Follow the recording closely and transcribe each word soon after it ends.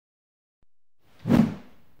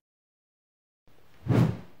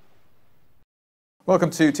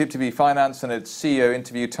Welcome to Tip TV Finance, and it's CEO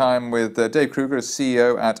interview time with Dave Kruger,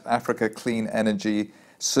 CEO at Africa Clean Energy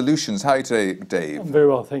Solutions. How are you today, Dave? I'm very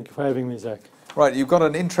well, thank you for having me, Zach. Right, you've got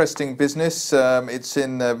an interesting business. It's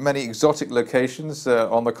in many exotic locations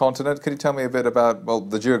on the continent. Can you tell me a bit about, well,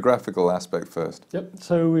 the geographical aspect first? Yep,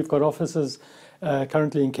 so we've got offices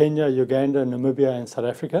currently in Kenya, Uganda, Namibia and South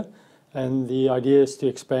Africa. And the idea is to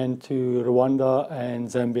expand to Rwanda and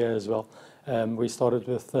Zambia as well. We started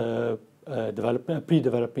with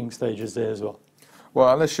pre-developing stages there as well.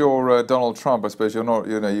 Well, unless you're Donald Trump, I suppose you're not.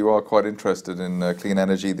 You are quite interested in clean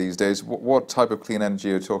energy these days. What type of clean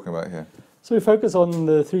energy are you talking about here? So we focus on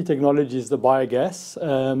the three technologies: the biogas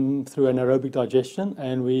through anaerobic digestion,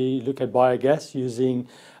 and we look at biogas using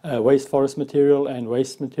waste forest material and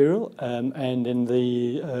waste material, and in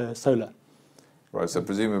the solar. Right. So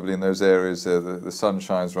presumably in those areas, the sun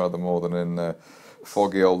shines rather more than in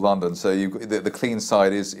foggy old London, so the clean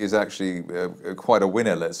side is actually quite a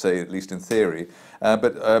winner, let's say, at least in theory.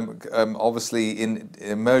 But obviously in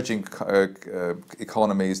emerging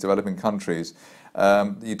economies, developing countries,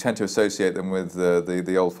 you tend to associate them with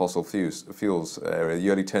the old fossil fuels area.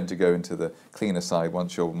 You only tend to go into the cleaner side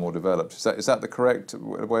once you're more developed. Is that the correct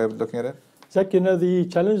way of looking at it? Zach, the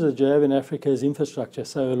challenge that you have in Africa is infrastructure.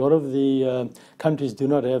 So a lot of the countries do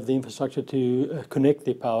not have the infrastructure to connect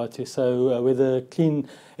their power to. So where the clean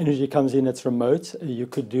energy comes in, it's remote. You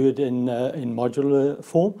could do it in modular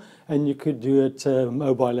form, and you could do it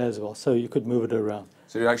mobile as well. So you could move it around.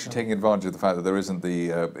 So you're actually taking advantage of the fact that there isn't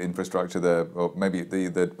the infrastructure there, or maybe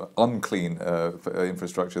the unclean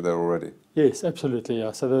infrastructure there already? Yes, absolutely.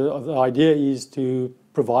 Yeah. So the idea is to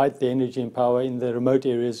provide the energy and power in the remote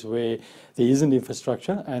areas where there isn't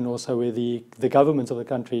infrastructure, and also where the governments of the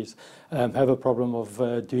countries have a problem of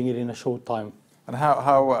doing it in a short time. And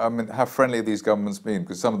how friendly are these governments been?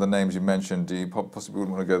 Because some of the names you mentioned, you possibly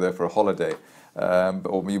wouldn't want to go there for a holiday,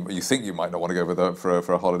 or you think you might not want to go there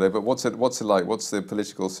for a holiday. But what's it like? What's the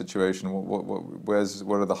political situation? What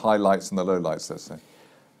are the highlights and the lowlights, let's say?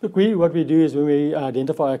 Look, what we do is when we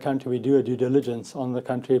identify a country, we do a due diligence on the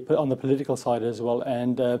country, on the political side as well.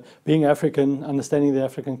 And being African, understanding the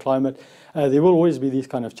African climate, there will always be these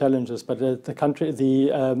kind of challenges. But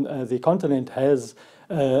the continent has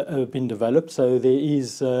been developed, so there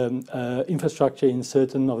is infrastructure in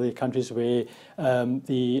certain of the countries where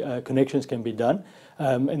the connections can be done.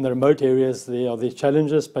 In the remote areas, there are these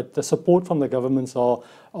challenges, but the support from the governments are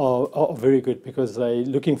very good, because they're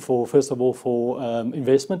looking for, first of all, for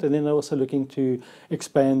investment, and then they're also looking to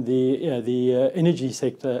expand the energy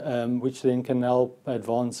sector, which then can help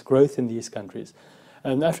advance growth in these countries.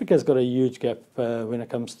 Africa's got a huge gap when it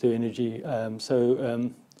comes to energy.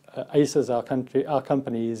 ACES, our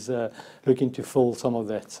company, is looking to fill some of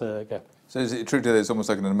that gap. So is it true that it's almost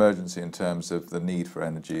like an emergency in terms of the need for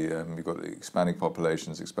energy? You've got expanding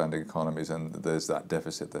populations, expanding economies, and there's that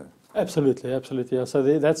deficit there. Absolutely, absolutely. Yeah. So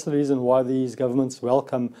that's the reason why these governments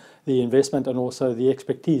welcome the investment and also the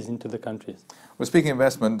expertise into the countries. Well, speaking of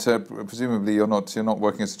investment, presumably you're not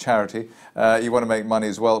working as a charity. You want to make money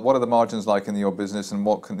as well. What are the margins like in your business, and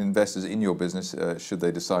what can investors in your business, should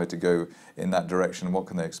they decide to go in that direction, what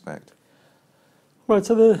can they expect? Right,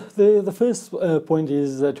 so the first point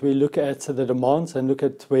is that we look at the demands and look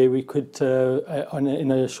at where we could,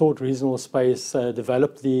 in a short, reasonable space,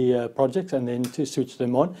 develop the projects and then to switch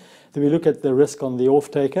them on. Then we look at the risk on the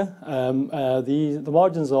off-taker. The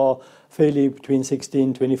margins are fairly between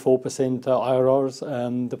 16% to 24%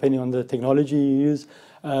 IRRs, depending on the technology you use.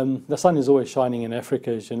 The sun is always shining in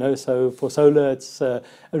Africa, as you know, so for solar it's a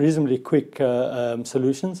reasonably quick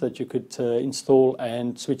solutions that you could install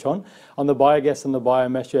and switch on. On the biogas and the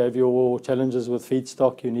biomass, you have your challenges with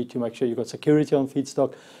feedstock. You need to make sure you've got security on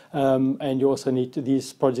feedstock, and you also need to,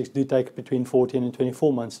 these projects do take between 14 and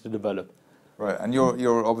 24 months to develop. Right, and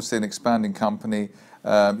you're obviously an expanding company.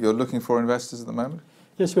 You're looking for investors at the moment?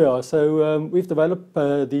 Yes, we are. So we've developed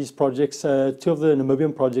these projects. Two of the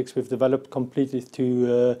Namibian projects we've developed completely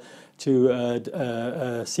to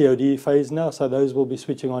COD phase now. So those will be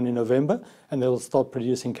switching on in November, and they'll start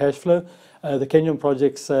producing cash flow. The Kenyan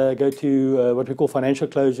projects go to what we call financial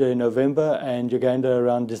closure in November, and Uganda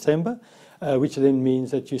around December, which then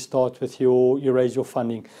means that you start with you raise your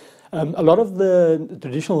funding. A lot of the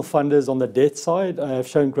traditional funders on the debt side have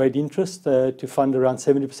shown great interest to fund around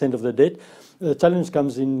 70% of the debt. The challenge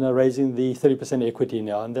comes in raising the 30% equity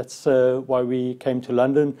now, and that's why we came to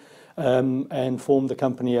London and formed the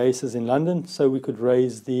company ACES in London, so we could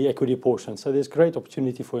raise the equity portion. So there's great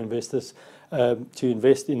opportunity for investors to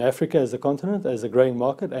invest in Africa as a continent, as a growing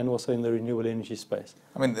market, and also in the renewable energy space.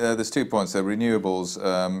 I mean, there's 2 points there. Renewables,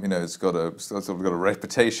 you know, it's sort of got a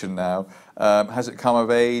reputation now. Has it come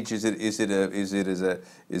of age? Is it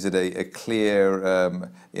a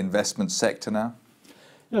clear investment sector now?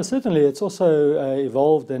 Yeah, certainly. It's also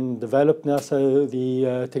evolved and developed now, so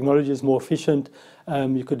the technology is more efficient.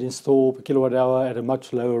 You could install per kilowatt hour at a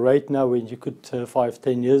much lower rate now when you could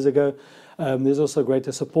 5-10 years ago. There's also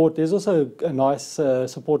greater support. There's also a nice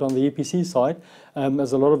support on the EPC side.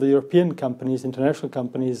 As a lot of the European companies, international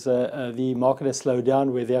companies, the market has slowed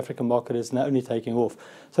down, where the African market is now only taking off.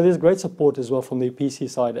 So there's great support as well from the EPC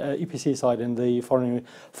side and the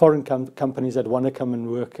foreign companies that want to come and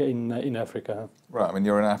work in Africa. Right. I mean,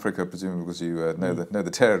 you're in Africa, presumably because you know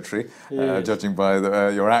the territory, yes. Judging by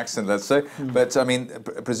your accent, let's say. But I mean,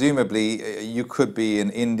 presumably you could be in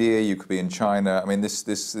India, you could be in China. I mean, this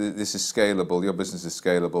is scalable. Your business is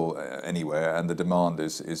scalable anywhere, and the demand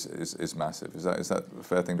is massive. Is that a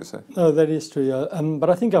fair thing to say? No, that is true. But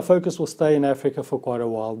I think our focus will stay in Africa for quite a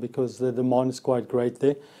while because the demand is quite great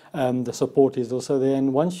there. The support is also there.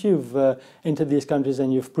 And once you've entered these countries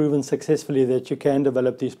and you've proven successfully that you can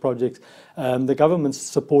develop these projects, the governments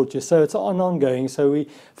support you. So it's ongoing. So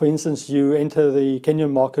for instance, you enter the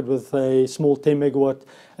Kenyan market with a small 10 megawatt,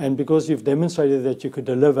 and because you've demonstrated that you could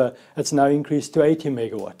deliver, it's now increased to 80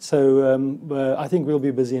 megawatts. So I think we'll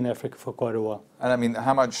be busy in Africa for quite a while. And I mean,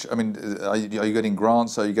 how much? I mean, are you getting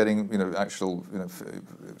grants? Are you getting actual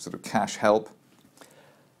sort of cash help?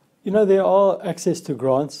 There are access to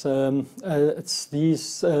grants. It's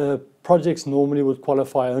these projects normally would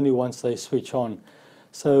qualify only once they switch on.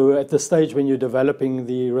 So at the stage when you're developing,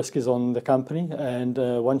 the risk is on the company, and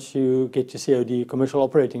once you get your COD, commercial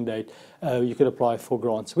operating date, you could apply for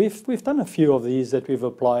grants. We've done a few of these that we've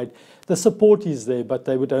applied. The support is there, but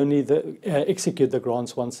they would only execute the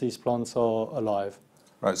grants once these plants are alive.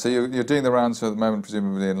 Right, so you're doing the rounds at the moment,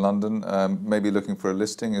 presumably in London, maybe looking for a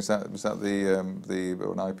listing. Is that an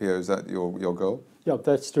IPO? Is that your goal? Yeah,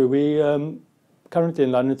 that's true. We currently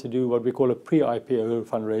in London to do what we call a pre-IPO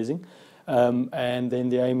fundraising, and then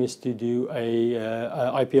the aim is to do a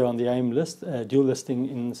IPO on the AIM list, dual listing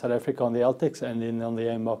in South Africa on the LTEX, and then on the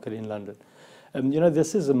AIM market in London.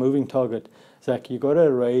 This is a moving target, Zach. You've got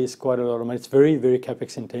to raise quite a lot of money. It's very, very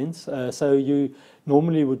capex intense. So you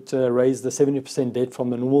normally would raise the 70% debt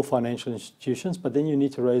from the normal financial institutions, but then you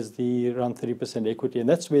need to raise the around 30% equity, and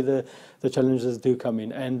that's where the challenges do come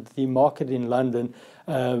in. And the market in London,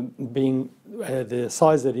 being the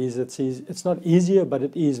size that it is, it's not easier, but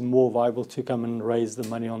it is more viable to come and raise the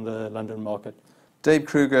money on the London market. Dave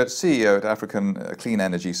Kruger, CEO at African Clean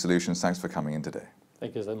Energy Solutions. Thanks for coming in today.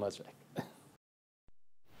 Thank you so much, Jack.